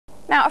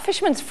Now, a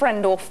fisherman's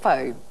friend or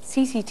foe,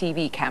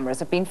 CCTV cameras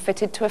have been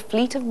fitted to a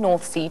fleet of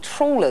North Sea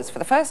trawlers for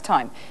the first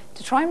time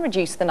to try and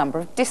reduce the number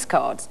of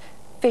discards,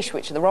 fish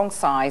which are the wrong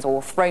size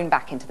or thrown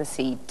back into the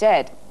sea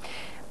dead.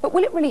 But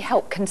will it really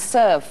help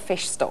conserve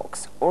fish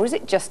stocks, or is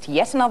it just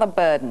yet another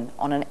burden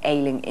on an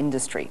ailing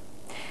industry?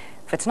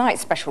 For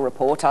tonight's special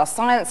report, our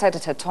science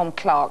editor Tom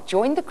Clarke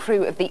joined the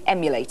crew of the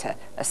Emulator,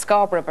 a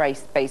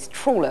Scarborough-based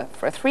trawler,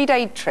 for a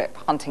 3-day trip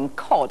hunting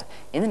cod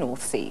in the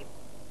North Sea.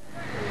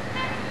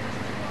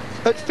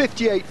 At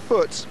 58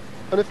 foot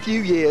and a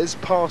few years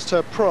past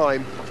her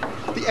prime,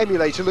 the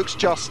Emulator looks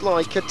just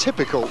like a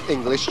typical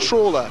English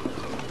trawler.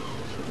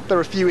 There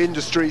are few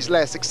industries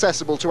less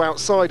accessible to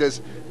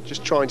outsiders.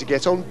 Just trying to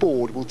get on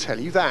board will tell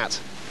you that.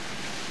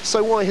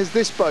 So why has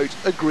this boat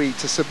agreed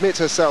to submit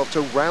herself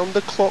to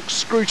round-the-clock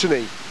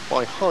scrutiny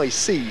by high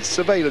seas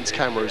surveillance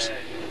cameras?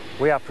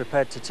 We are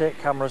prepared to take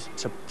cameras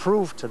to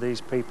prove to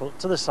these people,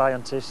 to the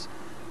scientists,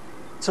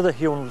 to the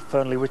Hugh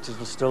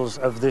Fearnley-Whittingstalls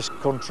of this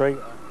country,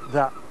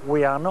 that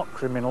we are not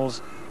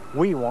criminals.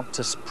 We want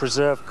to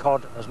preserve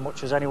cod as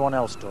much as anyone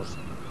else does.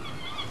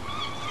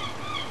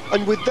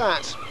 And with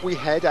that, we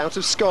head out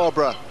of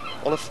Scarborough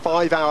on a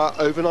 5-hour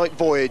overnight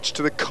voyage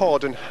to the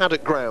cod and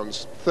haddock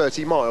grounds,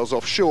 30 miles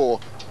offshore.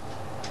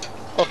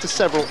 After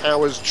several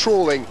hours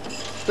trawling,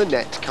 the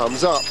net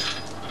comes up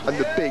and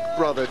the Big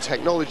Brother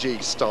technology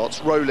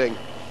starts rolling.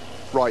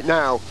 Right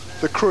now,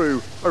 the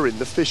crew are in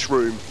the fish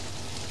room.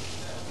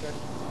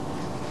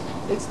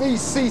 It's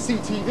these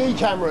CCTV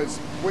cameras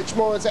which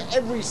monitor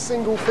every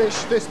single fish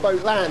this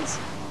boat lands.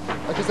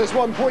 Because there's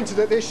one pointed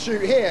at this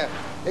chute here,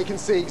 it can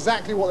see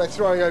exactly what they're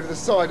throwing over the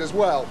side as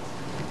well.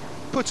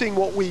 Putting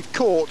what we've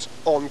caught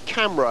on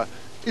camera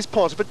is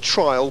part of a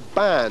trial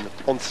ban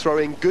on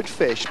throwing good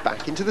fish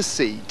back into the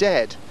sea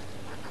dead.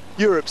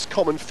 Europe's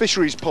common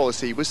fisheries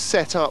policy was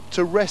set up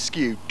to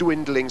rescue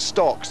dwindling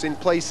stocks in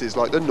places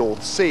like the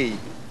North Sea.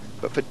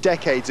 But for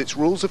decades, its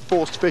rules have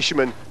forced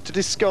fishermen to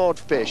discard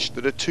fish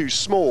that are too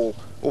small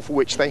or for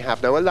which they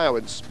have no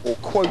allowance or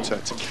quota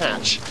to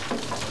catch.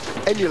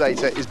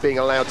 Emulator is being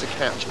allowed to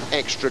catch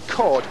extra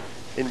cod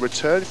in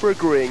return for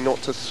agreeing not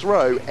to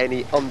throw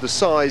any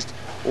undersized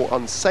or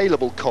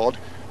unsaleable cod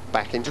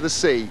back into the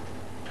sea.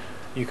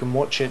 You can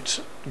watch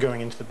it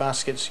going into the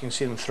baskets, you can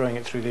see them throwing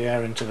it through the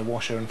air into the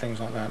washer and things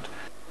like that.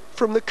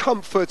 From the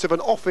comfort of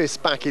an office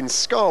back in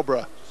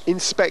Scarborough,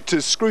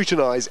 inspectors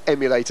scrutinise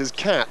Emulator's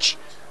catch.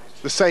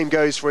 The same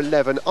goes for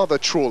 11 other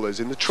trawlers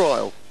in the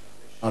trial.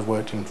 I've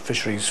worked in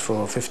fisheries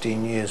for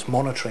 15 years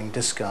monitoring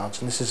discards,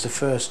 and this is the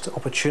first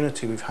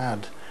opportunity we've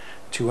had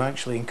to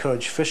actually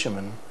encourage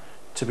fishermen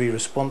to be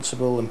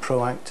responsible and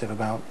proactive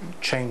about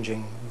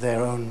changing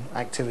their own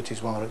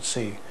activities while they're at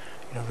sea,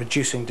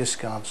 reducing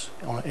discards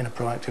in a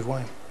proactive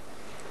way.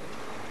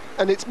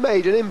 And it's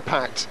made an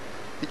impact.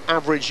 The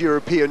average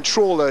European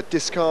trawler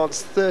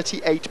discards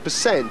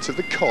 38% of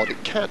the cod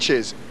it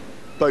catches.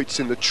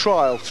 Boats in the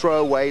trial throw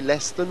away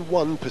less than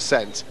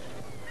 1%.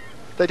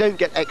 They don't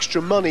get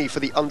extra money for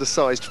the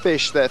undersized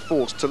fish they're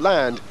forced to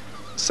land,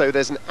 so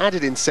there's an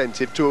added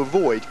incentive to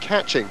avoid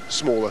catching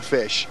smaller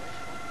fish.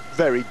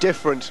 Very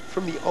different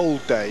from the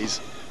old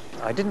days.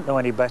 I didn't know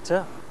any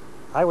better.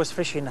 I was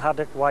fishing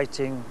haddock,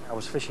 whiting, I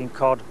was fishing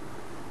cod,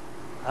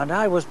 and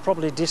I was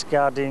probably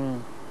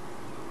discarding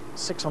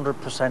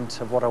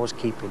 600% of what I was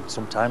keeping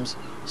sometimes.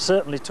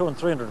 Certainly 200% and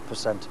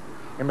 300%.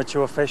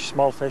 Immature fish,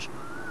 small fish.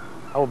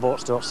 Our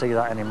boats don't see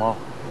that anymore.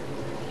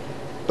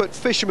 But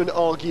fishermen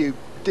argue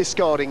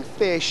discarding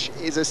fish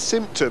is a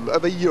symptom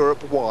of a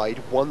Europe-wide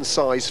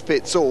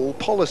one-size-fits-all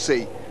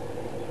policy.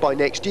 By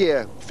next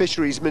year,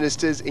 fisheries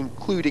ministers,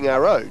 including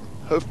our own,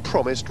 have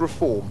promised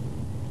reform.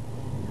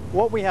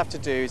 What we have to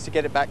do is to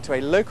get it back to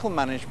a local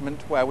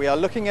management where we are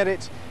looking at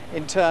it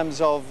in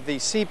terms of the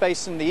sea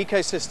basin, the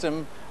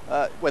ecosystem,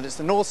 whether it's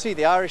the North Sea,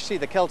 the Irish Sea,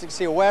 the Celtic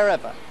Sea, or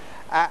wherever,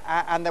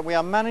 and that we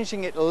are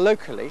managing it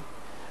locally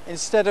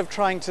instead of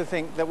trying to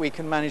think that we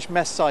can manage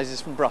mess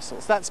sizes from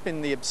Brussels. That's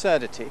been the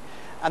absurdity,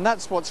 and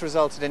that's what's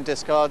resulted in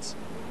discards.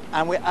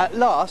 And we're at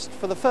last,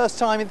 for the first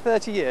time in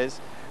 30 years,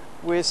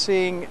 we're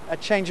seeing a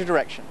change of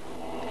direction.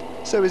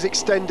 So is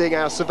extending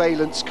our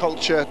surveillance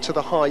culture to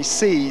the high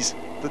seas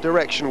the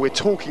direction we're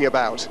talking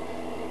about?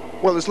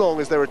 Well, as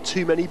long as there are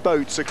too many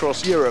boats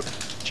across Europe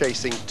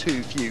chasing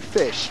too few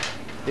fish,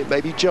 it may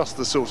be just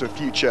the sort of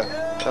future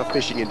our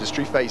fishing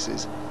industry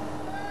faces.